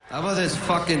How about this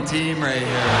fucking team right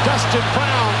here? Dustin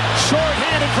Brown,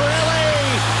 short-handed for LA.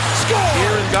 Score!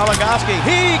 Here is Goligoski.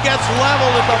 He gets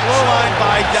leveled at the blue line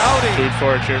by Doughty.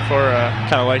 Cheered for,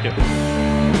 kind of like it.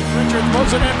 Richards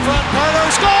moves it in front.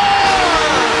 Carter score!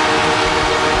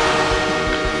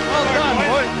 Well done,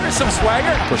 boy. There's some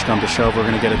swagger. Push come to shove, we're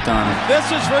going to get it done. This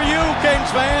is for you,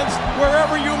 Kings fans,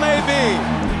 wherever you may be.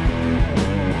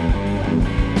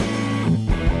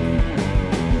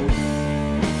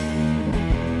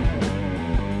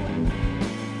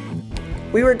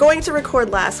 We were going to record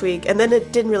last week, and then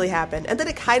it didn't really happen. And then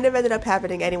it kind of ended up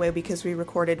happening anyway because we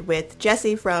recorded with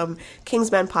Jesse from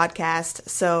Kingsmen Podcast.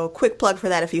 So quick plug for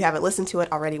that if you haven't listened to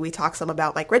it already. We talked some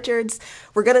about Mike Richards.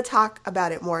 We're going to talk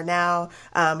about it more now.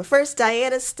 First,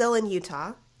 Diane is still in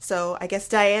Utah. So I guess,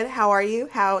 Diane, how are you?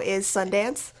 How is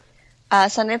Sundance?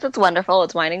 Sundance is wonderful.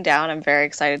 It's winding down. I'm very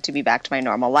excited to be back to my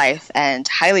normal life and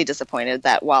highly disappointed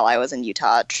that while I was in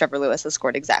Utah, Trevor Lewis has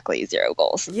scored exactly 0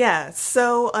 goals. Yeah,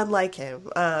 so unlike him.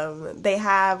 They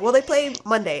play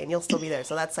Monday and you'll still be there.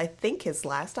 So that's, I think, his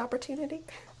last opportunity.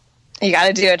 You got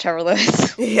to do it, Trevor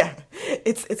Lewis. Yeah,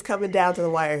 it's coming down to the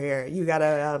wire here. You got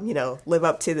to, live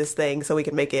up to this thing so we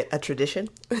can make it a tradition.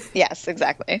 Yes,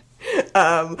 exactly.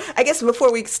 I guess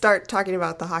before we start talking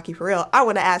about the hockey for real, I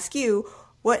want to ask you,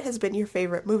 what has been your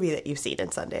favorite movie that you've seen in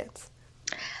Sundance?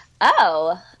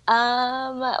 Oh,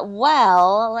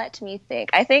 well, let me think.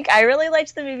 I think I really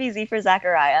liked the movie Z for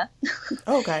Zachariah.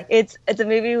 Okay. It's a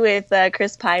movie with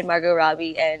Chris Pine, Margot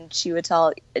Robbie, and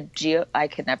Chiwetel Ejiofor. I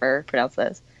could never pronounce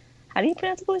this. How do you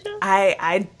pronounce it, Felicia?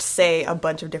 I say a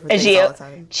bunch of different things all the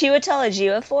time. Chiwetel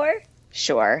Ejiofor?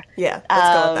 Sure. Yeah,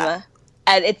 let's go with that.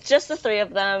 And it's just the 3 of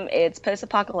them. It's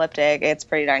post-apocalyptic. It's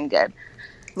pretty darn good.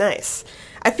 Nice.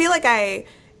 I feel like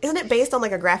isn't it based on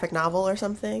like a graphic novel or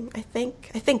something? I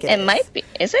think it is. It might be.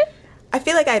 Is it? I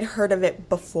feel like I'd heard of it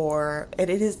before.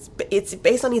 It's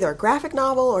based on either a graphic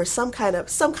novel or some kind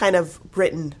of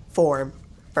written form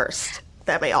first.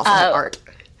 That may also have art.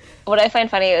 What I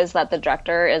find funny is that the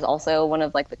director is also one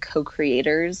of like the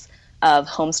co-creators of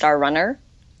Homestar Runner.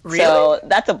 Really? So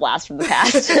that's a blast from the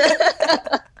past.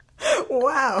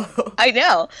 Wow. I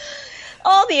know.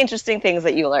 All the interesting things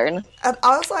that you learn.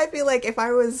 Also, I feel like if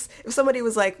somebody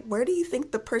was like, where do you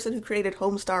think the person who created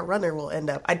Homestar Runner will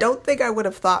end up? I don't think I would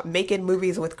have thought making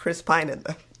movies with Chris Pine in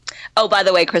them. Oh, by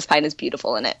the way, Chris Pine is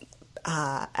beautiful in it.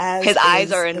 His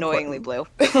eyes are annoyingly blue.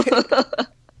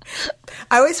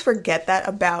 I always forget that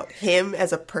about him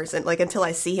as a person, like until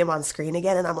I see him on screen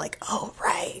again, and I'm like, oh,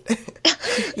 right.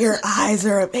 Your eyes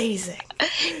are amazing.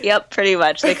 Yep, pretty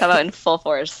much. They come out in full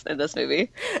force in this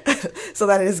movie. So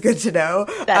that is good to know.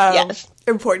 Yes.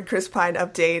 Important Chris Pine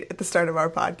update at the start of our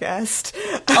podcast.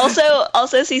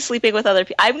 Also, he's sleeping with other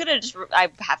people. I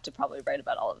have to probably write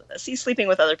about all of this. He's sleeping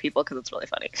with other people because it's really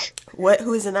funny.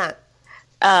 Who is in that?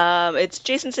 It's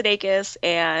Jason Sudeikis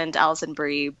and Alison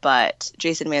Brie, but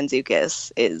Jason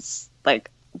Mantzoukas is like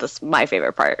my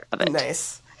favorite part of it.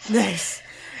 Nice.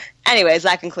 Anyways,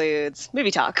 that concludes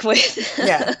movie talk.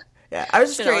 Yeah. I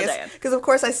was just curious because, of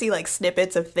course, I see like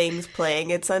snippets of things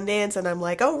playing at Sundance, and I'm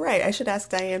like, oh right, I should ask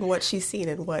Diane what she's seen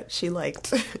and what she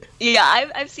liked.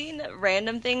 Yeah, I've seen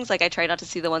random things. Like I try not to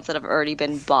see the ones that have already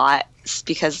been bought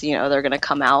because they're going to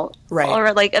come out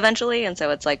or like eventually, and so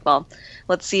it's like, well,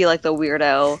 let's see like the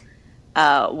weirdo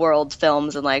world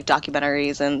films and like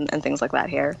documentaries and things like that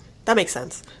here. That makes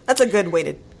sense. That's a good way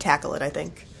to tackle it, I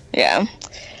think. Yeah.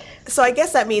 So I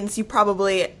guess that means you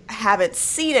probably haven't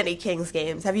seen any Kings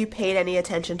games. Have you paid any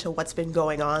attention to what's been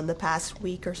going on the past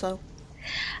week or so?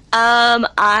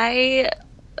 I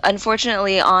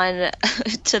unfortunately on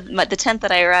the tent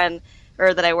that I run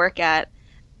or that I work at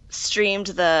streamed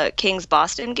the Kings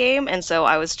Boston game, and so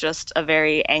I was just a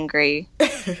very angry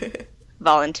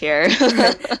volunteer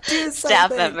staff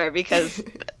member because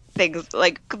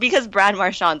Brad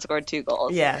Marchand scored 2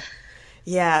 goals. Yeah.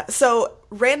 So,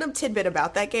 random tidbit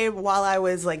about that game, while I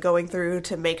was like going through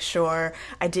to make sure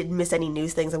I didn't miss any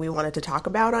news things that we wanted to talk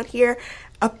about on here,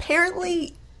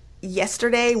 apparently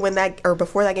yesterday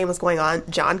before that game was going on,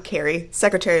 John Kerry,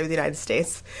 Secretary of the United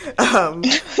States,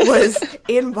 was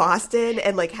in Boston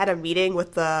and like had a meeting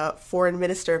with the Foreign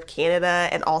Minister of Canada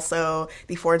and also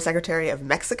the Foreign Secretary of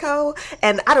Mexico.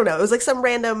 And I don't know, it was like some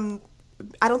random,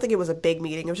 I don't think it was a big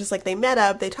meeting. It was just like they met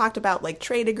up, they talked about like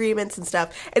trade agreements and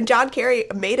stuff. And John Kerry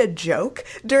made a joke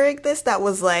during this that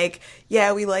was like,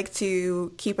 yeah, we like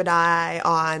to keep an eye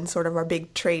on sort of our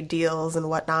big trade deals and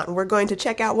whatnot. And we're going to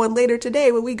check out one later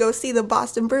today when we go see the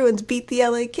Boston Bruins beat the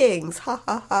LA Kings. Ha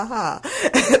ha ha ha.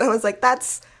 And I was like,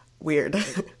 that's weird. I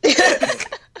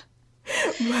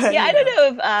don't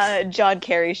know if John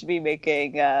Kerry should be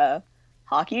making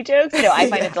hockey jokes. I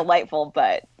find it delightful,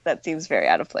 but That seems very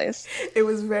out of place. It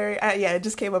was very, it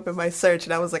just came up in my search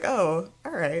and I was like, oh,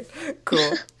 all right,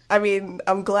 cool. I mean,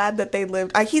 I'm glad that they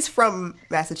lived, he's from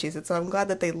Massachusetts, so I'm glad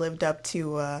that they lived up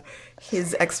to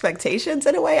his expectations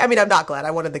in a way. I mean, I'm not glad.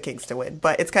 I wanted the Kings to win,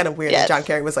 but it's kind of weird that John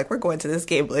Kerry was like, we're going to this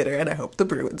game later and I hope the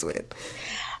Bruins win.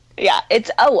 Yeah, it's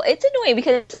annoying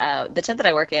because the tent that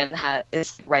I work in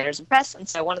is writers and press, and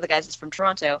so one of the guys is from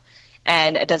Toronto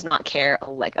and does not care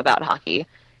about hockey,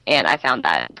 and I found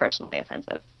that personally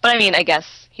offensive. But I mean, I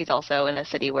guess he's also in a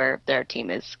city where their team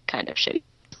is kind of shitty.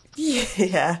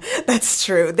 Yeah, that's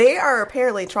true. They are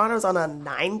apparently, Toronto's on a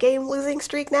 9-game losing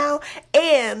streak now,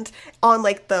 and on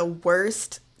the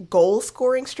worst goal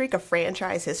scoring streak of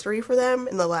franchise history for them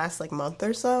in the last month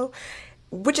or so,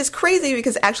 which is crazy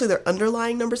because actually their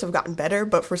underlying numbers have gotten better,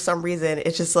 but for some reason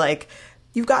it's just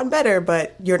you've gotten better,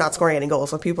 but you're not scoring any goals.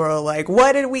 So people are like,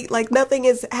 what did we, nothing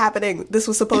is happening. This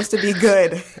was supposed to be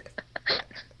good.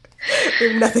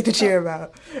 We have nothing to cheer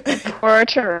about. Or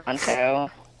Toronto.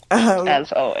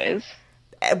 As always.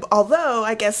 Although,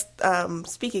 I guess,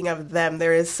 speaking of them,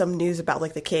 there is some news about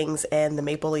the Kings and the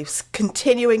Maple Leafs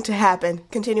continuing to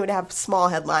have small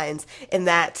headlines in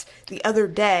that the other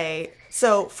day.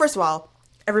 So, first of all,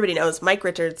 everybody knows Mike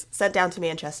Richards sent down to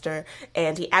Manchester,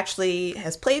 and he actually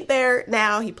has played there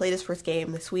now. He played his first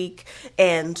game this week,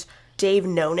 and Dave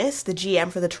Nonis, the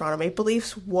GM for the Toronto Maple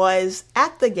Leafs, was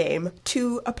at the game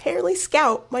to apparently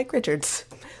scout Mike Richards.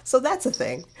 So that's a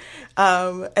thing.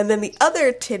 And then the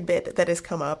other tidbit that has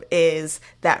come up is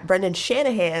that Brendan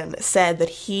Shanahan said that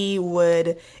he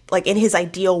would, in his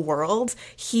ideal world,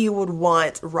 he would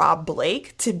want Rob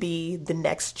Blake to be the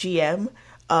next GM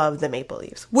of the Maple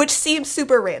Leafs, which seems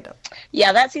super random.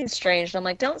 Yeah, that seems strange. I'm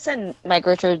don't send Mike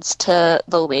Richards to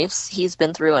the Leafs. He's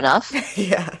been through enough.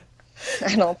 Yeah.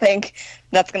 I don't think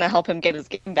that's going to help him get his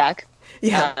game back.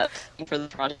 Yeah. For the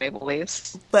Toronto Maple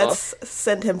Leafs. Let's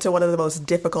send him to one of the most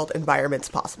difficult environments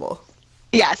possible.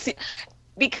 Yeah,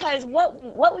 because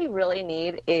what we really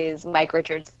need is Mike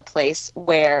Richards' place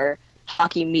where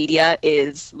hockey media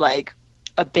is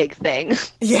a big thing.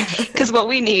 Yeah. Because what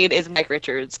we need is Mike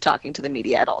Richards talking to the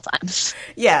media at all times.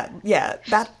 Yeah.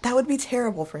 That would be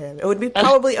terrible for him. It would be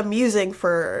probably amusing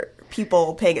for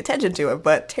people paying attention to him,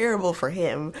 but terrible for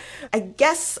him. I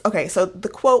guess, okay, so the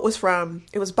quote was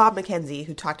it was Bob McKenzie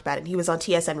who talked about it, and he was on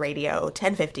TSN Radio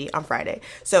 1050 on Friday.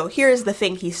 So here's the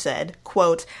thing he said,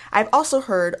 quote, "I've also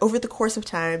heard over the course of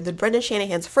time that Brendan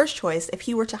Shanahan's first choice, if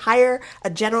he were to hire a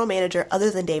general manager other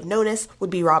than Dave Nonis, would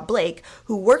be Rob Blake,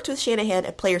 who worked with Shanahan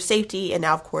at player safety and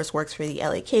now, of course, works for the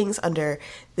LA Kings under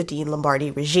the Dean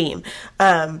Lombardi regime."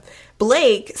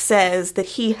 Blake says that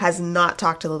he has not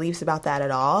talked to the Leafs about that at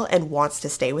all and wants to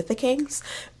stay with the Kings.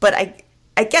 But I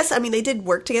guess, they did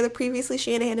work together previously,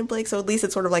 Shanahan and Blake, so at least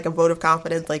it's sort of a vote of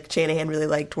confidence. Shanahan really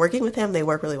liked working with him. They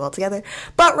work really well together.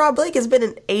 But Rob Blake has been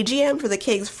an AGM for the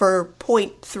Kings for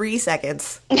 0.3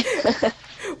 seconds.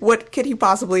 What could he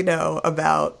possibly know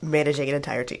about managing an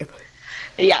entire team?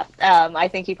 Yeah, I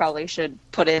think he probably should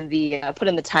put in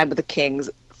the time with the Kings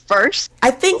first.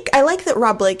 I like that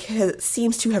Rob Blake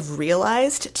seems to have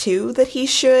realized, too, that he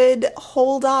should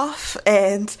hold off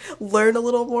and learn a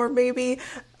little more, maybe.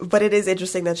 But it is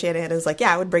interesting that Shanahan is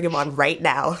I would bring him on right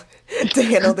now to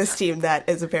handle this team that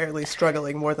is apparently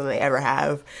struggling more than they ever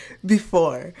have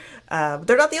before.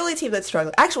 They're not the only team that's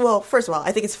struggling. Actually, well, first of all,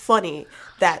 I think it's funny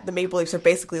that the Maple Leafs are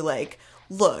basically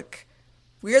look,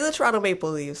 we're the Toronto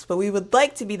Maple Leafs, but we would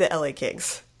like to be the LA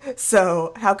Kings.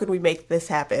 So how could we make this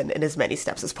happen in as many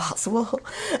steps as possible?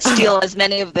 Steal as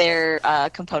many of their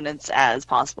components as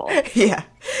possible. Yeah.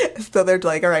 So they're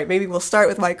all right, maybe we'll start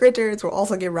with Mike Richards. We'll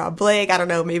also give Rob Blake. I don't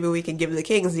know, maybe we can give the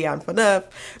Kings Dion Phaneuf.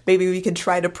 Maybe we can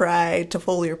try to pry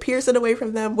Toffoli or Pearson away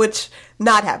from them, which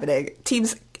not happening.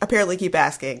 Teams apparently keep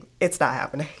asking. It's not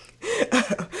happening.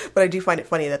 But I do find it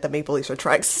funny that the Maple Leafs are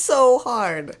trying so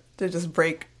hard to just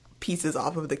break pieces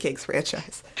off of the Kings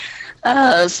franchise.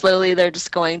 Slowly they're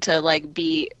just going to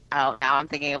be out. Now I'm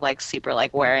thinking of super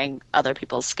wearing other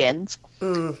people's skins.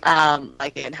 In House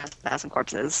of Thousand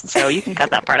Corpses. So you can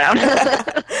cut that part out.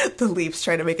 The Leafs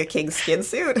trying to make a King's skin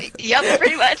suit. Yep,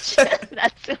 pretty much.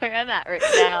 That's where I'm at right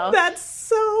now. That's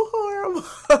so horrible.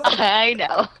 I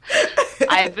know.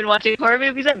 I've been watching horror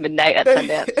movies at midnight at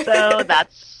Sundance, so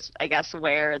that's, I guess,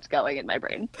 where it's going in my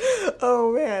brain.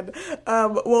 Oh, man.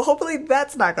 Well, hopefully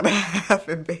that's not going to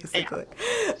happen, basically.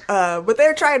 Yeah. But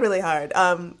they're trying really hard.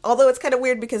 Although it's kind of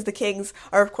weird because the Kings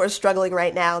are, of course, struggling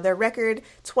right now. Their record,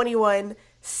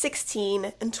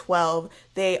 21-16-12.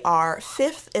 They are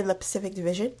 5th in the Pacific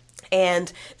Division.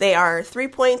 And they are 3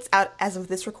 points out, as of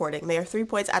this recording, they are 3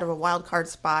 points out of a wild card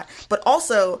spot, but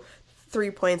also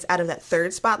 3 points out of that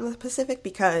third spot in the Pacific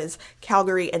because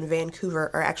Calgary and Vancouver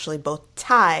are actually both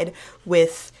tied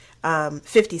with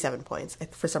 57 points.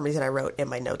 For some reason I wrote in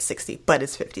my notes 60, but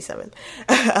it's 57.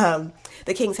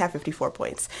 The Kings have 54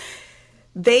 points.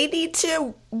 They need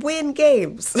to win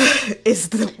games is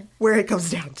where it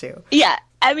comes down to. Yeah.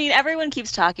 I mean, everyone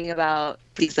keeps talking about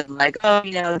these and like, oh,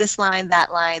 this line,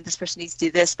 that line, this person needs to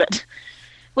do this, but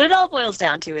what it all boils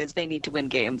down to is they need to win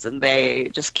games, and they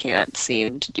just can't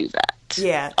seem to do that.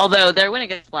 Yeah. Although their win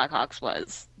against Blackhawks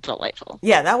was delightful.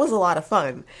 Yeah, that was a lot of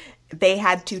fun. They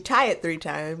had to tie it 3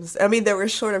 times. I mean, there were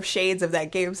sort of shades of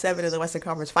that Game 7 in the Western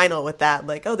Conference Final with that,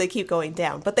 like, oh, they keep going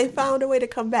down. But they found a way to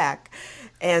come back.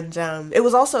 And it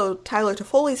was also Tyler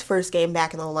Toffoli's first game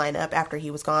back in the lineup after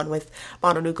he was gone with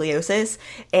mononucleosis.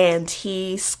 And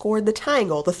he scored the tying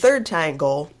goal, the third tying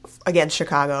goal against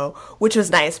Chicago, which was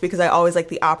nice because I always like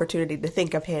the opportunity to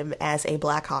think of him as a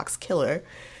Blackhawks killer.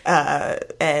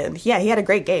 And yeah, he had a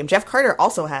great game. Jeff Carter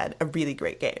also had a really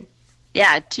great game.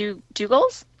 Yeah, two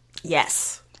goals?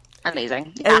 Yes.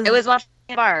 Amazing. Yeah, it was watching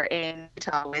a bar in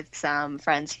Utah with some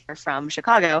friends here from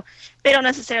Chicago. They don't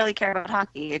necessarily care about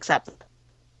hockey, except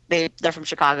they're from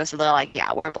Chicago, so they're like,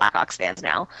 yeah, we're Blackhawks fans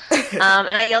now. And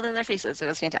I yelled in their faces. It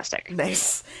was fantastic.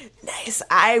 Nice.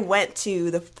 I went to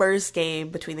the first game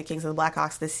between the Kings and the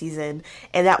Blackhawks this season,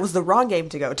 and that was the wrong game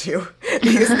to go to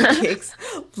because the Kings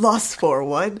lost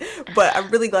 4-1. But I'm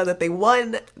really glad that they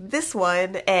won this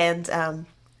one, and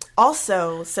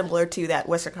also, similar to that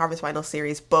Western Conference Final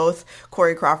Series, both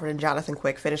Corey Crawford and Jonathan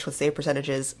Quick finished with save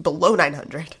percentages below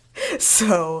 900.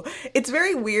 So it's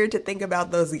very weird to think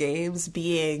about those games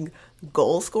being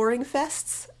goal-scoring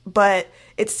fests, but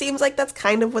it seems like that's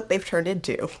kind of what they've turned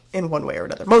into in one way or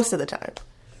another, most of the time.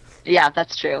 Yeah,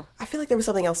 that's true. I feel like there was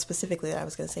something else specifically that I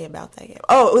was going to say about that game.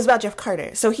 Oh, it was about Jeff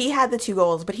Carter. So he had the 2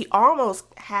 goals, but he almost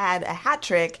had a hat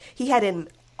trick. He had an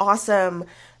awesome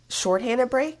shorthanded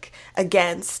break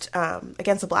against the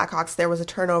Blackhawks. There was a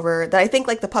turnover that I think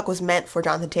like the puck was meant for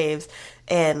Jonathan Toews,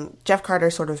 and Jeff Carter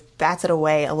sort of bats it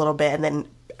away a little bit and then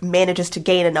manages to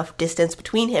gain enough distance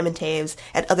between him and Toews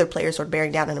and other players sort of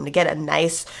bearing down on him to get a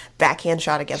nice backhand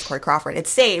shot against Corey Crawford.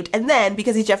 It's saved, and then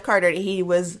because he's Jeff Carter, he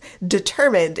was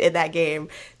determined in that game,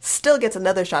 still gets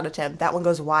another shot attempt. That one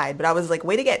goes wide, but I was like,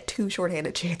 way to get 2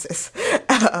 shorthanded chances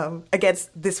against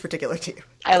this particular team.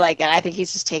 I like it. I think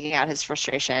he's just taking out his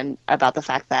frustration about the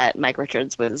fact that Mike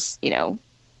Richards was,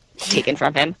 taken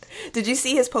from him. Did you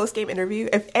see his post-game interview?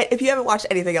 If you haven't watched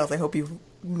anything else, I hope you've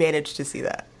managed to see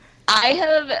that. I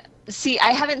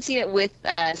haven't seen it with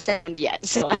Sam yet,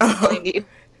 so I'm telling you.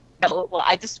 Well,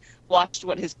 I just watched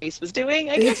what his face was doing,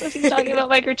 I guess, as he's talking about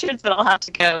Mike Richards, but I'll have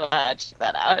to go check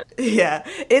that out. Yeah,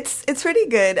 it's pretty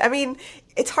good. I mean,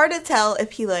 it's hard to tell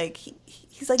if he's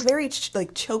very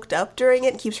choked up during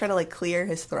it and keeps trying to clear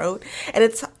his throat, and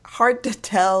it's hard to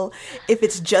tell if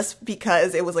it's just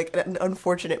because it was an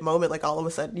unfortunate moment, all of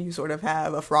a sudden you sort of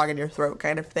have a frog in your throat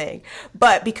kind of thing.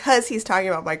 But because he's talking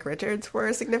about Mike Richards for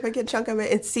a significant chunk of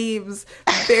it, it seems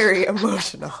very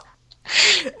emotional.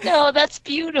 No, that's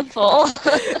beautiful.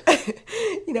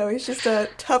 He's just a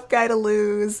tough guy to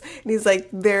lose, and he's like,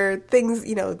 there are things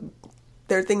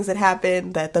that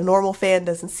happen that the normal fan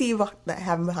doesn't see that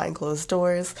happen behind closed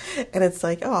doors, and it's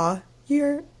like, oh,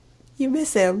 you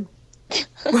miss him.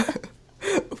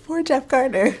 Poor Jeff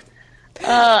Carter.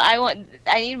 I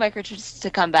need Mike Richards to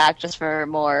come back just for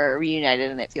more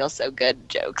Reunited and It Feels So Good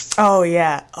jokes. Oh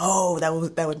yeah. Oh,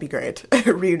 that would be great.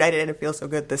 Reunited and It Feels So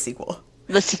Good, the sequel.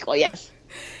 The sequel, yes.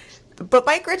 But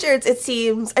Mike Richards, it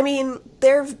seems, I mean,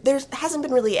 there hasn't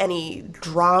been really any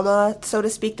drama, so to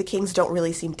speak. The Kings don't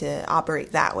really seem to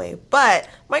operate that way. But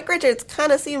Mike Richards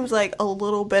kind of seems like a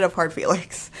little bit of hard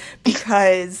feelings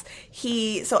because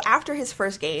so after his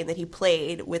first game that he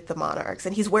played with the Monarchs,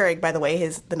 and he's wearing, by the way,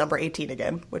 the number 18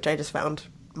 again, which I just found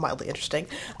mildly interesting.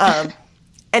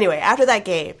 Anyway, after that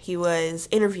game, he was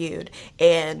interviewed,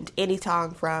 and Andy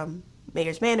Tong from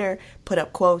Mayor's Manor put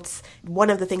up quotes. One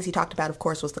of the things he talked about, of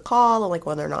course, was the call and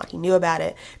whether or not he knew about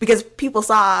it, because people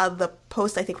saw the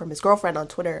post, I think, from his girlfriend on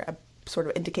Twitter, sort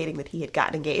of indicating that he had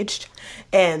gotten engaged,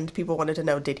 and people wanted to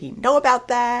know, did he know about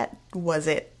that? Was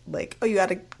it oh, you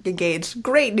got engaged,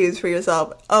 great news for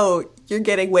yourself, oh, you're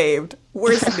getting waived,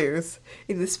 worst news,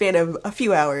 in the span of a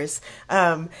few hours.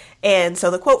 And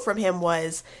so the quote from him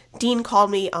was, Dean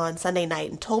called me on Sunday night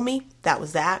and told me that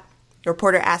was that. The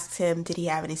reporter asks him, did he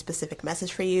have any specific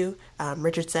message for you?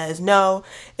 Richard says, no,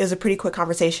 it was a pretty quick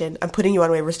conversation. I'm putting you on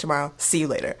waivers tomorrow. See you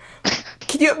later.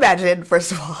 Can you imagine,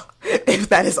 first of all, if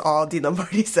that is all Dean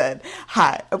Lombardi said?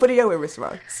 Hi, I'm putting you on waivers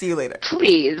tomorrow. See you later.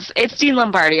 Please. It's Dean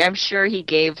Lombardi. I'm sure he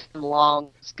gave a long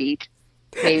speech,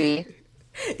 maybe.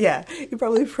 Yeah, he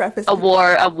probably prefaced a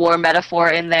war metaphor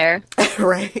in there.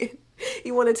 Right.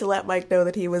 He wanted to let Mike know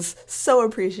that he was so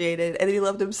appreciated and he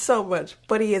loved him so much,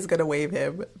 but he is going to wave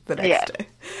him the next day.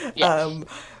 Yes.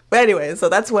 But anyway, so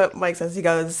that's what Mike says. He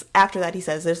goes, after that, he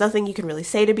says, there's nothing you can really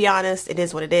say, to be honest. It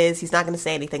is what it is. He's not going to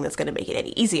say anything that's going to make it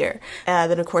any easier.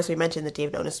 Then, of course, we mentioned that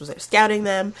Dave Nonis was there scouting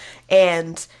them.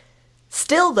 And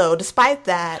still, though, despite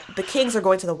that, the Kings are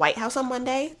going to the White House on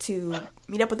Monday to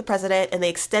meet up with the president, and they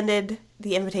extended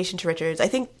the invitation to Richards. I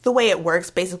think the way it works,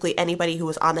 basically anybody who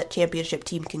was on that championship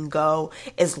team can go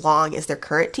as long as their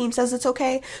current team says it's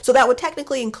okay. So that would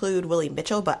technically include Willie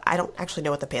Mitchell, but I don't actually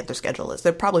know what the Panther schedule is.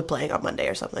 They're probably playing on Monday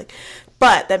or something.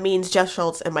 But that means Jeff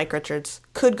Schultz and Mike Richards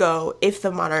could go if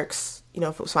the Monarchs, if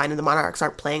it was fine, and the Monarchs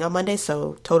aren't playing on Monday,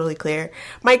 so totally clear.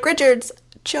 Mike Richards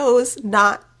chose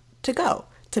not to go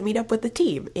to meet up with the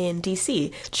team in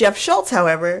D.C. Jeff Schultz,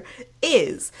 however,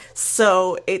 is.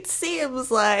 So it seems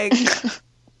like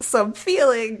some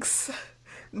feelings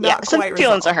not some quite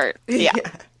feelings resolved. are hurt. Yeah.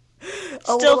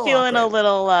 Still feeling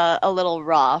awkward. a little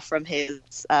raw from his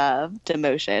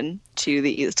demotion to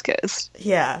the East Coast.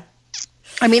 Yeah.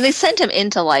 I mean, they sent him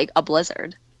into like a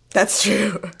blizzard. That's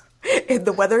true. And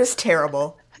the weather is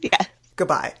terrible. Yeah.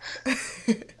 Goodbye.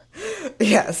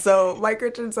 Yeah, so Mike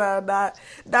Richards, not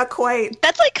quite.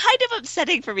 That's like kind of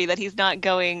upsetting for me that he's not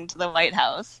going to the White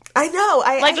House. I know.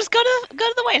 Just go to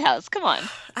the White House. Come on.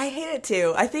 I hate it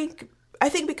too. I think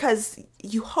because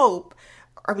you hope,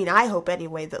 I hope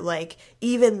anyway, that like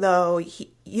even though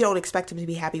you don't expect him to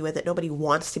be happy with it, nobody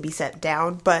wants to be sent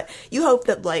down, but you hope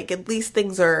that like at least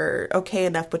things are okay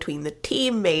enough between the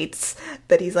teammates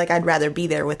that he's like, I'd rather be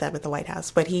there with them at the White House,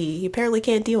 but he apparently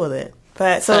can't deal with it.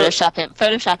 But so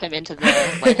Photoshop him into the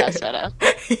White House photo.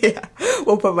 Yeah,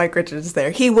 we'll put Mike Richards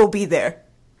there. He will be there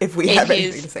if we have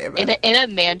anything to say about it. In a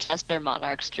Manchester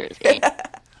Monarchs jersey.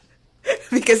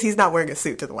 Because he's not wearing a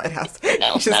suit to the White House.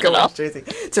 No, He's just going to wear his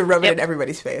jersey to rub it in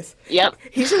everybody's face. Yep.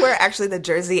 He should wear actually the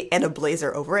jersey and a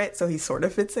blazer over it so he sort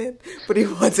of fits in, but he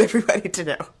wants everybody to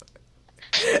know.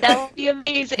 That would be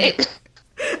amazing.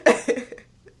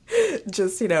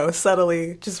 Just,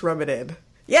 subtly just rub it in.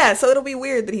 Yeah, so it'll be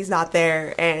weird that he's not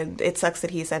there, and it sucks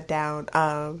that he's sent down.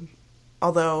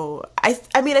 Although,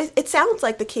 it sounds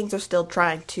like the Kings are still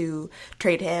trying to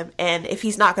trade him, and if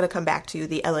he's not going to come back to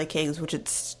the LA Kings, which it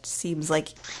seems like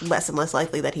less and less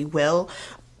likely that he will,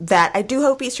 that I do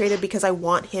hope he's traded because I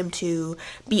want him to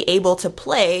be able to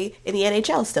play in the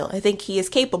NHL still. I think he is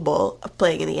capable of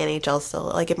playing in the NHL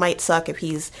still. Like, it might suck if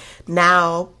he's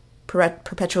now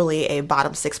perpetually a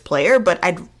bottom six player, but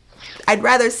I'd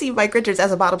rather see Mike Richards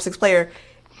as a bottom six player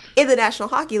in the National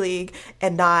Hockey League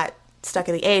and not stuck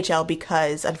in the AHL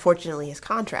because, unfortunately, his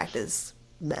contract is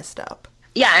messed up.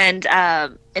 Yeah,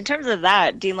 and in terms of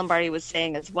that, Dean Lombardi was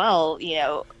saying as well,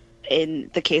 in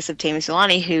the case of Teemu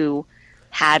Selanne, who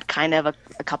had kind of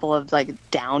a couple of, like,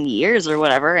 down years or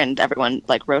whatever, and everyone,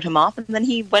 like, wrote him off, and then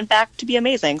he went back to be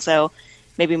amazing. So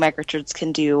maybe Mike Richards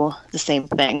can do the same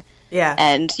thing. Yeah.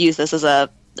 And use this as a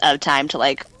time to,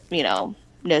 like,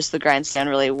 nose to the grindstone,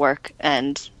 really work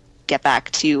and get back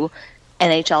to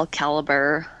NHL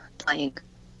caliber playing.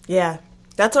 Yeah,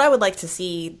 that's what I would like to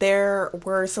see. There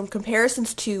were some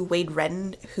comparisons to Wade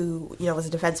Redden, who was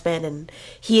a defenseman, and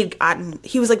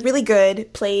he was like really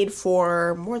good, played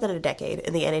for more than a decade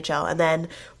in the NHL, and then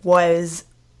was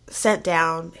sent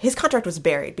down. His contract was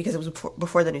buried because it was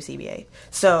before the new CBA.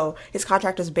 So his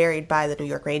contract was buried by the New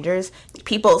York Rangers.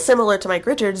 People similar to Mike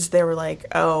Richards, they were like,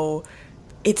 oh,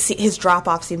 his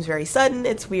drop-off seems very sudden.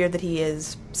 It's weird that he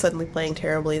is suddenly playing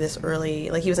terribly this early.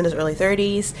 Like, he was in his early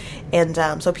 30s. And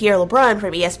so Pierre LeBrun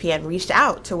from ESPN reached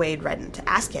out to Wade Redden to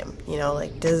ask him,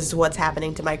 does what's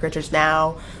happening to Mike Richards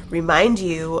now remind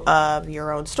you of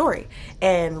your own story?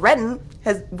 And Redden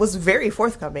was very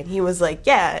forthcoming. He was like,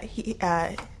 yeah,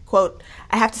 quote,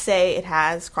 I have to say it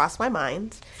has crossed my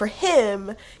mind. For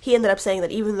him, he ended up saying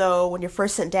that even though when you're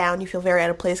first sent down, you feel very out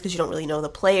of place because you don't really know the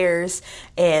players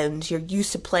and you're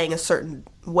used to playing a certain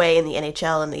way in the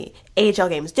NHL, and the AHL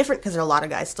game is different because there are a lot of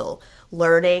guys still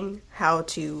learning how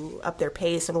to up their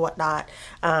pace and whatnot.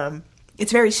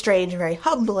 It's very strange and very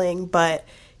humbling, but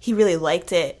he really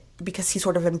liked it because he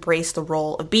sort of embraced the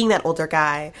role of being that older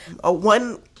guy.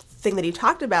 One thing that he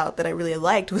talked about that I really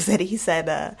liked was that he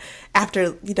said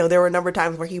after, there were a number of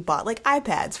times where he bought like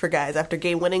iPads for guys after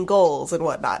game-winning goals and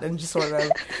whatnot, and just sort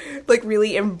of like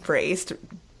really embraced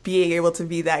being able to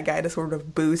be that guy to sort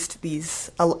of boost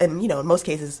these, and in most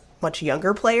cases, much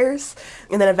younger players.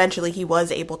 And then eventually he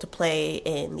was able to play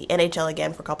in the NHL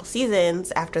again for a couple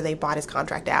seasons after they bought his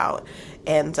contract out,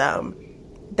 and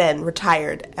then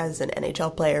retired as an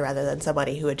NHL player rather than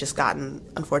somebody who had just gotten,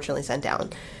 unfortunately, sent down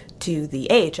to the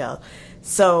AHL.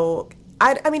 So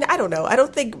I mean, I don't know. I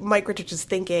don't think Mike Richards is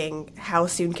thinking, how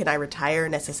soon can I retire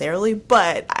necessarily,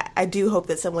 but I do hope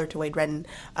that similar to Wade Redden,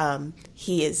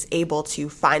 he is able to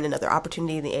find another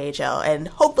opportunity in the AHL and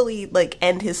hopefully like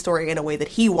end his story in a way that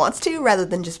he wants to, rather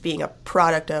than just being a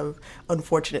product of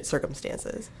unfortunate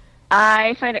circumstances.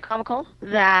 I find it comical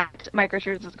that Mike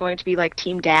Richards is going to be like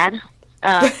team dad.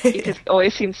 Because he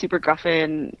always seems super gruff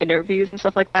in interviews and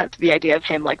stuff like that. So the idea of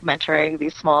him like mentoring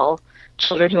these small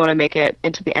children who want to make it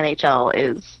into the NHL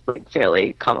is like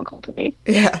fairly comical to me.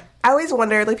 Yeah. I always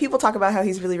wonder, like, people talk about how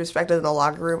he's really respected in the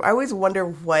locker room. I always wonder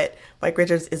what Mike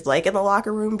Richards is like in the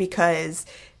locker room, because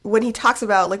when he talks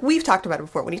about, like, we've talked about it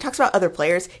before, when he talks about other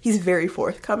players, he's very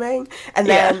forthcoming. And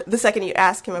then the second you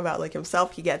ask him about, like,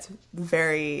 himself, he gets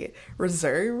very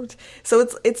reserved. So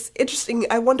it's interesting.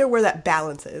 I wonder where that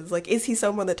balance is. Like, is he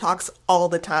someone that talks all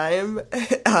the time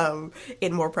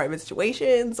in more private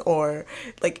situations? Or,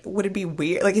 like, would it be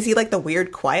weird? Like, is he, like, the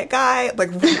weird, quiet guy?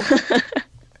 Like,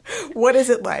 what is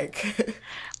it like?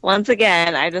 Once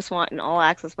again, I just want an all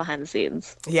access behind the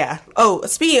scenes. Yeah. Oh,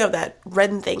 speaking of that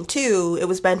Redden thing, too, it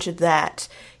was mentioned that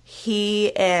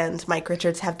he and Mike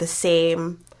Richards have the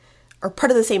same, or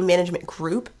part of the same management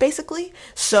group, basically.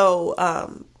 So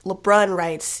LeBrun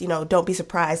writes, you know, don't be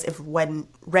surprised if when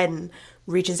Redden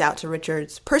reaches out to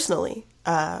Richards personally,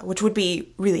 which would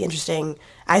be really interesting,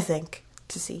 I think,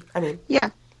 to see. I mean. Yeah.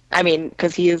 I mean,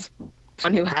 because he is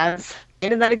one who has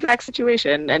been in that exact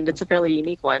situation, and it's a fairly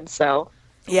unique one, so...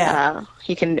 Yeah,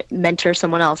 he can mentor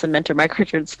someone else and mentor Mike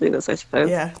Richards through this, I suppose.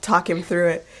 Yeah, talk him through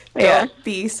it. Yeah. Don't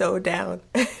be so down.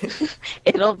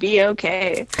 It'll be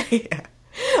okay. Yeah.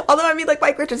 Although, I mean, like,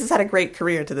 Mike Richards has had a great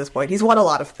career to this point. He's won a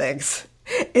lot of things.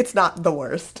 It's not the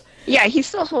worst. Yeah, he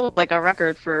still holds, like, a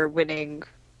record for winning,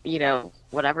 you know,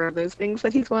 whatever of those things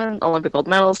that he's won. Olympic gold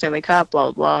medal, Stanley Cup,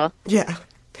 blah, blah, blah. Yeah.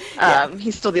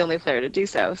 He's still the only player to do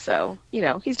so, so, you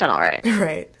know, he's done all right.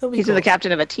 Right. He's cool. The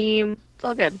captain of a team. It's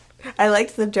all good. I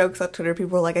liked the jokes on Twitter.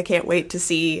 People were like, I can't wait to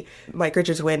see Mike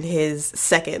Richards win his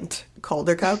second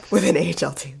Calder Cup with an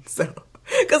AHL team. So,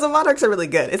 because the Monarchs are really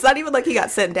good. It's not even like he got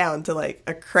sent down to like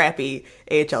a crappy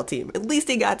AHL team. At least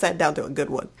he got sent down to a good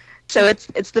one. So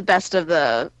it's the best of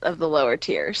the lower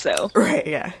tier. So right,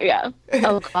 yeah, yeah.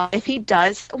 Oh God, if he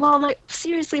does, well, like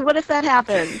seriously, what if that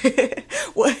happened?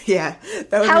 Well, yeah,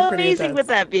 that would How be pretty amazing intense. would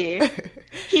that be?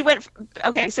 He went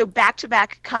so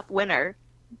back-to-back Cup winner,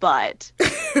 but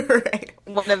right.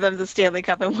 One of them's a Stanley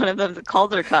Cup and one of them's a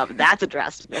Calder Cup. That's a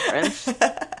drastic difference.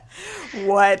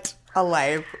 What a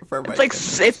life for Mike.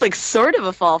 It's like sort of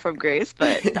a fall from grace,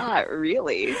 but not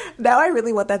really. Now I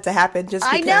really want that to happen. Just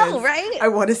because I know, right? I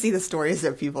want to see the stories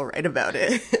that people write about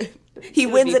it. He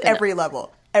wins at every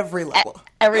level. Every level.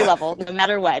 Every level, no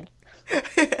matter what.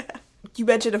 You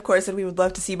mentioned, of course, that we would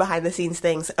love to see behind-the-scenes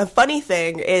things. A funny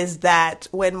thing is that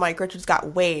when Mike Richards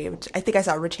got waived, I think I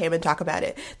saw Rich Hammond talk about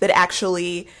it, that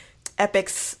actually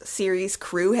Epic's series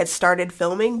crew had started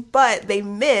filming, but they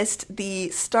missed the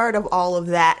start of all of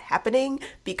that happening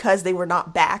because they were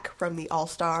not back from the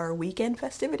All-Star Weekend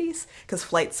festivities, because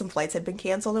some flights had been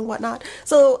canceled and whatnot.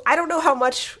 So I don't know how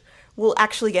much we'll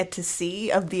actually get to see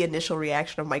of the initial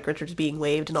reaction of Mike Richards being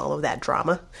waived and all of that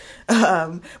drama.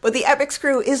 But the Epics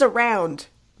crew is around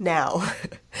now.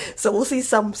 So we'll see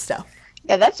some stuff.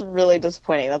 Yeah, that's really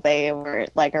disappointing that they were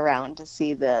like around to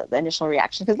see the initial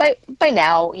reaction. Because by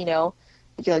now, you know,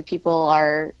 I feel like people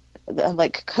are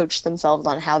like coached themselves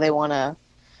on how they want to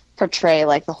portray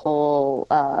like the whole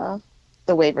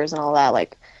the waivers and all that,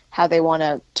 like how they want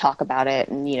to talk about it,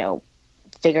 and you know,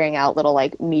 figuring out little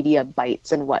like media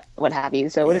bites and what have you.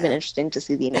 So it would have been interesting to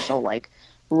see the initial like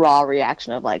raw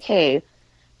reaction of like, hey,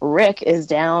 Rick is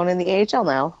down in the AHL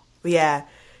now. Yeah,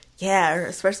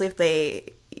 especially if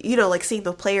they, you know, like seeing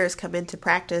the players come into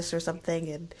practice or something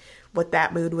and what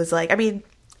that mood was like. I mean,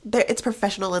 it's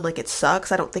professional and like it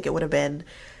sucks. I don't think it would have been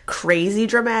crazy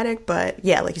dramatic, but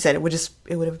yeah, like you said, it would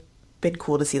have been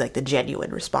cool to see like the genuine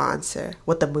response or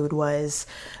what the mood was.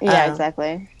 Yeah,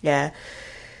 exactly. Yeah.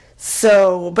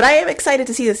 So, but I am excited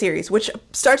to see the series, which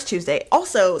starts Tuesday.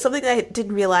 Also, something that I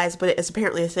didn't realize, but it's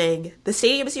apparently a thing, the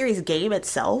Stadium Series game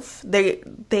itself,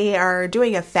 they are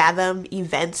doing a Fathom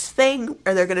Events thing,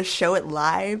 or they're going to show it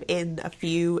live in a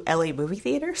few LA movie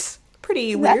theaters.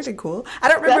 Pretty weird and cool. I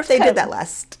don't remember if they did that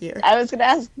last year. I was going to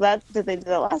ask that they did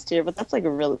that last year, but that's like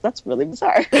that's really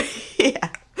bizarre. Yeah.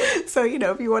 So, you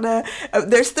know, if you want to,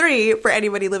 there's 3 for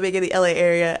anybody living in the LA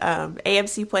area,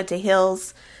 AMC Puente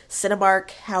Hills,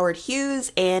 Cinemark Howard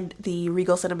Hughes, and the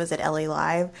Regal Cinemas at LA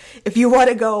Live. If you want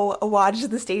to go watch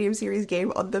the Stadium Series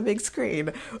game on the big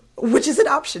screen, which is an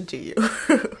option to you.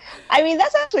 I mean,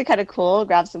 that's actually kind of cool.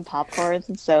 Grab some popcorn,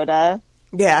 some soda.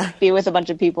 Yeah. be with a bunch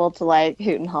of people to like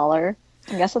hoot and holler.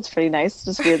 I guess that's pretty nice.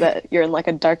 Just feel that you're in like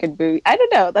a darkened booth. I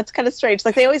don't know. That's kind of strange.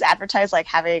 Like they always advertise like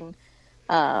having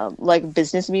like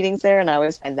business meetings there, and I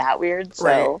always find that weird. So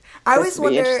Right. I always this would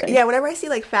be wonder, interesting. yeah, whenever I see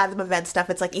like Fathom event stuff,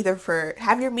 it's like either for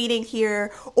have your meeting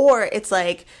here or it's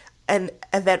like an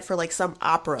event for like some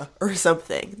opera or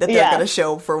something that they're Yeah. going to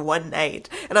show for one night.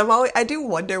 And I do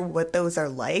wonder what those are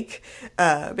like.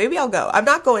 Maybe I'll go. I'm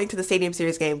not going to the Stadium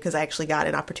Series game because I actually got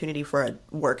an opportunity for a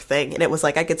work thing. And it was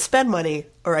like I could spend money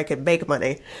or I could make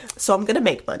money. So I'm going to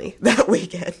make money that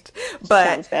weekend. Sounds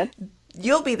But good.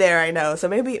 you'll be there, I know. So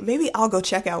maybe I'll go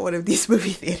check out one of these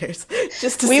movie theaters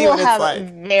just to We see will what it's have like.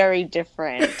 very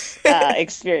different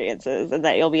experiences, and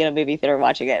that you'll be in a movie theater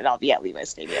watching it, and I'll be at Levi's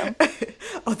Stadium.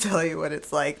 I'll tell you what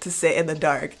it's like to sit in the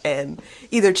dark and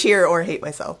either cheer or hate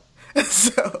myself.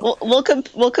 So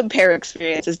We'll compare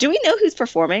experiences. Do we know who's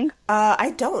performing?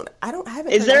 I don't have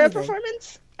it. Is there a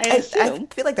performance? I I assume.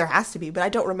 feel like there has to be, but I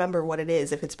don't remember what it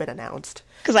is if it's been announced.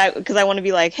 Because I want to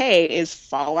be like, hey, is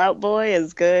Fallout Boy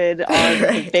as good on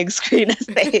the big screen as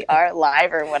they are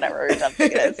live or whatever or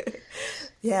something it is?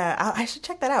 Yeah, I should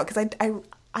check that out because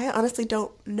I honestly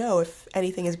don't know if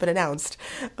anything has been announced,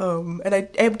 and I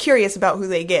am curious about who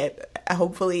they get.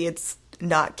 Hopefully, it's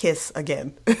not Kiss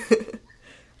again.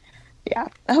 Yeah,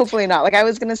 hopefully not. Like I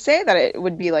was gonna say that it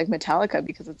would be like Metallica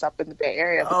because it's up in the Bay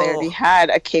Area, but they already had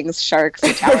a King's Sharks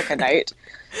Metallica night.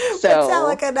 So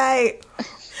Metallica night.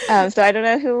 so I don't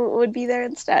know who would be there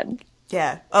instead.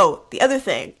 Yeah. Oh, the other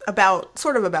thing about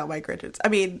Mike Richards. I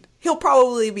mean, he'll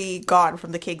probably be gone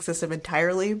from the King system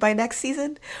entirely by next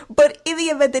season. But in the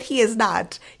event that he is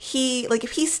not,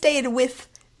 if he stayed with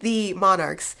the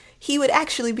Monarchs, he would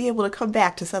actually be able to come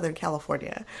back to Southern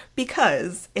California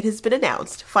because it has been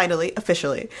announced, finally,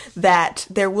 officially, that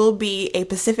there will be a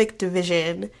Pacific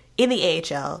Division in the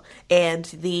AHL, and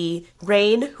the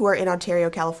Reign, who are in Ontario,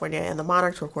 California, and the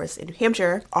Monarchs, who are, of course, in New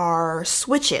Hampshire, are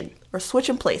switching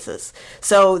places.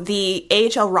 So the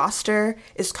AHL roster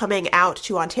is coming out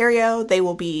to Ontario. They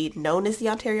will be known as the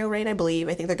Ontario Reign, I believe.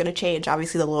 I think they're going to change,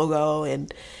 obviously, the logo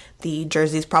and the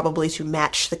jerseys probably to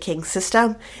match the King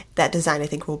system. That design, I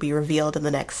think, will be revealed in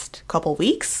the next couple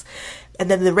weeks.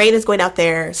 And then the Reign is going out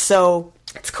there, so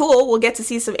it's cool. We'll get to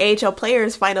see some AHL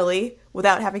players finally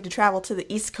without having to travel to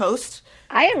the East Coast.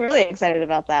 I am really excited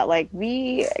about that. Like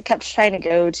we kept trying to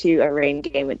go to a Reign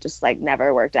game, it just like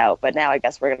never worked out. But now I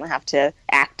guess we're gonna have to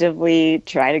actively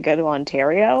try to go to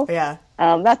Ontario. Yeah.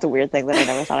 That's a weird thing that I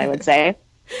never thought I would say.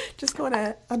 Just going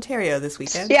to Ontario this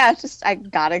weekend. Yeah, it's just I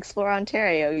gotta explore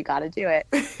Ontario. You gotta do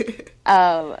it.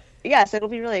 Yeah, so it'll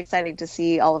be really exciting to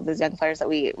see all of those young players that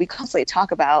we constantly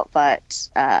talk about, but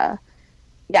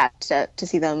yeah, to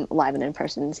see them live and in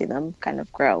person and see them kind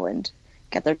of grow and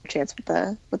get their chance with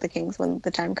the Kings when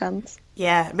the time comes.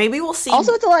 Yeah, maybe we'll see.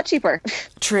 Also, it's a lot cheaper.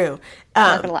 True.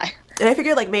 Not gonna lie. And I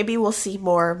figured maybe we'll see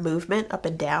more movement up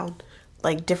and down,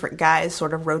 like different guys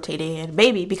sort of rotating, and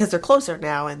maybe because they're closer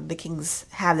now and the Kings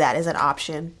have that as an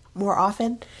option more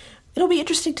often, it'll be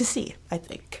interesting to see, I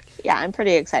think. Yeah, I'm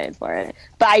pretty excited for it.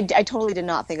 But I totally did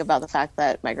not think about the fact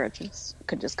that Mike Richards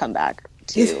could just come back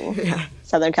to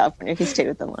Southern California if he stayed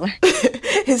with the Monarchs.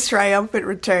 His triumphant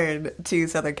return to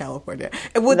Southern California.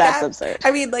 And That's absurd.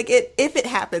 I mean, if it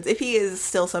happens, if he is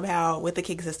still somehow with the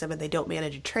King system and they don't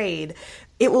manage a trade,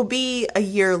 it will be a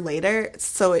year later,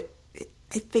 so I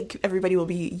think everybody will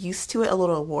be used to it a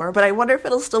little more. But I wonder if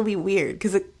it'll still be weird,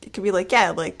 because it could be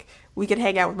we could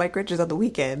hang out with Mike Richards on the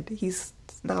weekend. He's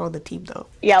not on the team, though.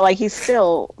 Yeah, he's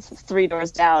still 3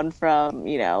 doors down from,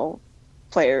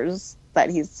 players that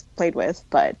he's played with,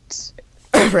 but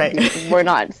Right. we're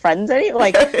not friends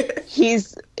anymore.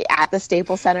 He's at the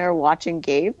Staples Center watching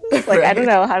games. Right. I don't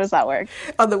know. How does that work?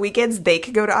 On the weekends, they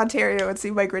could go to Ontario and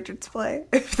see Mike Richards play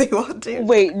if they want to.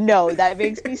 Wait, no, that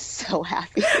makes me so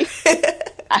happy.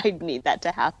 I need that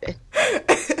to happen.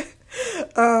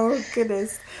 Oh,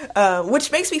 goodness.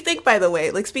 Which makes me think, by the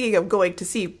way, speaking of going to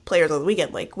see players on the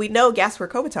weekend, we know Gasper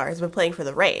Kopitar has been playing for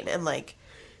the Reign, and,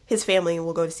 his family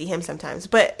will go to see him sometimes.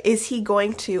 But is he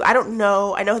going to... I don't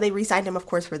know. I know they re-signed him, of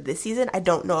course, for this season. I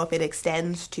don't know if it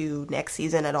extends to next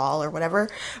season at all or whatever.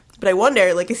 But I wonder,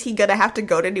 is he going to have to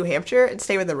go to New Hampshire and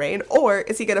stay with the Reign? Or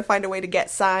is he going to find a way to get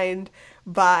signed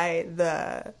by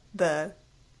the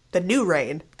new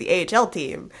Reign, the AHL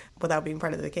team, without being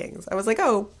part of the Kings? I was like,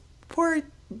 oh, poor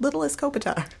littlest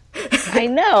Kopitar. I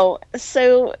know.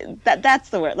 So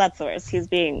that's the worst. That's the worst. He's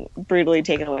being brutally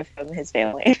taken away from his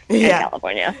family in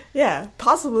California. Yeah,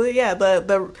 possibly. Yeah,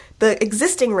 the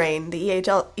existing Reign, the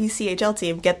ECHL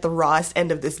team, get the rawest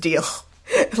end of this deal.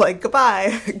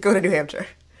 Goodbye. Go to New Hampshire.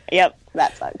 Yep,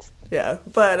 that sucks. Yeah,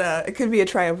 but it could be a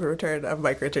triumphant return of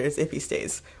Mike Richards if he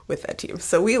stays with that team.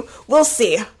 So we'll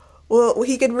see. Well,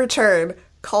 he can return,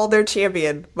 call their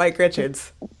champion, Mike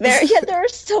Richards. There are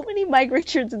so many Mike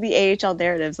Richards in the AHL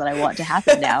narratives that I want to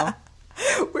happen now.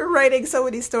 We're writing so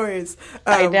many stories.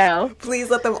 I know. Please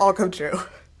let them all come true.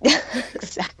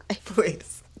 Exactly.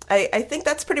 Please. I think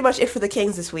that's pretty much it for the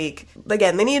Kings this week.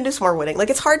 Again, they need to do some more winning. Like,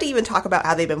 it's hard to even talk about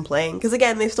how they've been playing, because,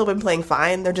 again, they've still been playing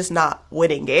fine. They're just not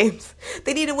winning games.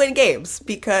 They need to win games,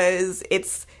 because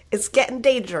it's getting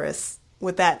dangerous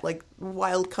with that, like,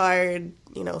 wild card,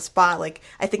 spot. Like,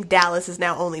 I think Dallas is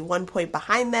now only 1 point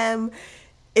behind them.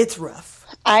 It's rough.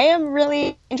 I am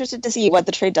really interested to see what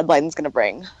the trade deadline is going to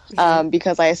bring,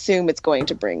 because I assume it's going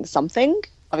to bring something.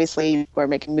 Obviously, we're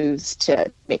making moves to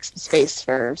make some space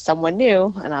for someone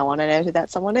new, and I want to know who that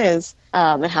someone is,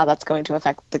 and how that's going to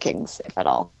affect the Kings, if at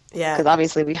all. Yeah. Because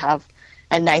obviously we have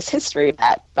a nice history of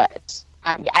that, but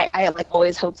I like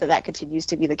always hope that continues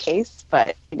to be the case,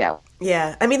 but,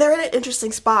 Yeah, I mean, they're in an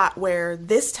interesting spot where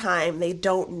this time they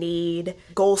don't need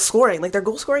goal scoring. Like, their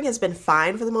goal scoring has been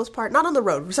fine for the most part. Not on the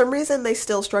road. For some reason, they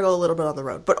still struggle a little bit on the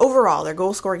road. But overall, their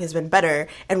goal scoring has been better,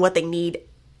 and what they need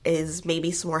is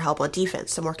maybe some more help on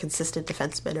defense, some more consistent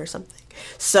defensemen or something.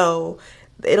 So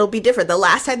it'll be different. The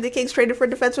last time the Kings traded for a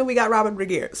defenseman, we got Robin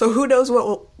Regehr. So who knows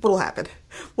what'll happen,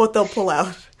 what they'll pull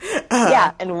out.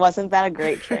 Yeah, and wasn't that a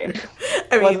great trade?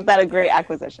 Wasn't that a great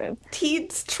acquisition?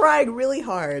 He's trying really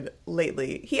hard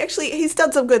lately. He's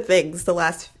done some good things the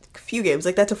last few games.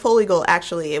 Like that Toffoli goal,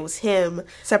 actually, it was him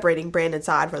separating Brandon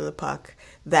Saad from the puck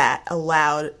that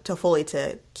allowed Toffoli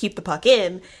to keep the puck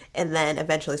in and then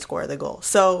eventually score the goal.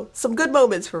 So some good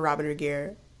moments for Robin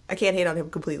Regehr. I can't hate on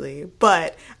him completely,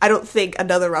 but I don't think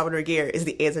another Robin Regehr is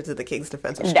the answer to the Kings'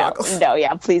 defensive struggles. No,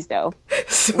 yeah, please no.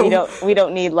 So, we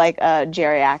don't need like a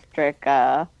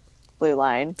geriatric blue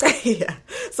line. Yeah.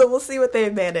 So we'll see what they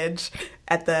manage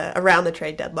at around the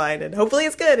trade deadline, and hopefully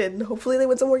it's good, and hopefully they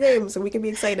win some more games, and we can be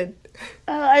excited.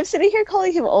 I'm sitting here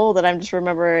calling him old, and I'm just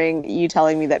remembering you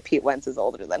telling me that Pete Wentz is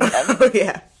older than him. Oh,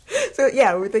 yeah. So,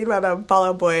 yeah, we're thinking about Fall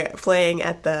Out Boy playing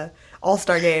at the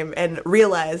All-Star game and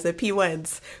realized that Pete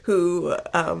Wentz, who,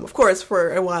 of course,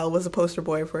 for a while was a poster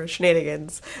boy for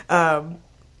Shenanigans,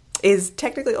 is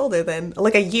technically older than,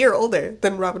 like a year older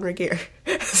than Robin Regehr.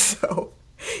 So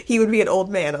he would be an old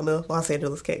man on the Los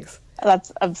Angeles Kings.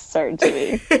 That's absurd to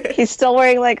me. He's still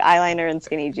wearing like eyeliner and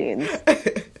skinny jeans.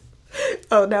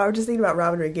 Oh, no, I'm just thinking about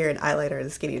Robin Regehr and eyeliner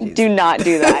and skinny jeans. Do not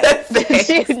do that.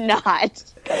 Do not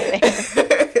go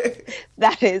there.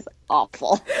 That is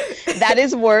awful. That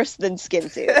is worse than skin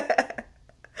suit.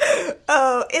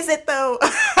 Oh, is it though?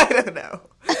 I don't know.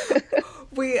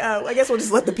 I guess we'll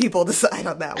just let the people decide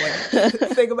on that one.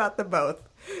 Think about them both.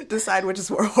 Decide which is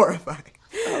more horrifying.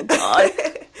 Oh, God.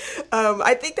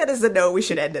 I think that is the note we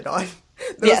should end it on.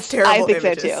 Yes, terrible I think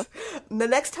images. so too. The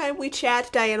next time we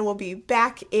chat, Diana will be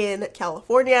back in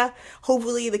California.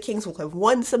 Hopefully the Kings will have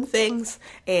won some things,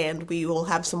 and we will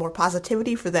have some more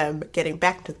positivity for them getting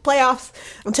back to the playoffs.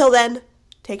 Until then,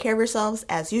 take care of yourselves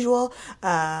as usual.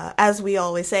 As we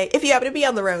always say, if you happen to be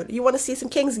on the road, you want to see some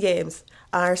Kings games,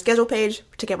 our schedule page,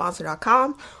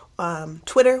 Ticketmonster.com.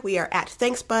 Twitter, we are at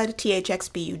ThanksBud,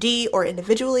 THXBUD, or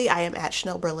individually, I am at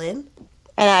Schnell Berlin.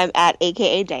 And I'm at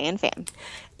AKA Diane Fan.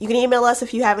 You can email us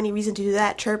if you have any reason to do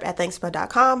that,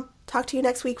 chirp@thanksbud.com. Talk to you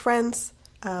next week, friends.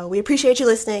 We appreciate you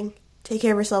listening. Take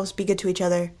care of yourselves. Be good to each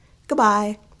other.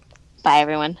 Goodbye. Bye,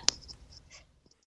 everyone.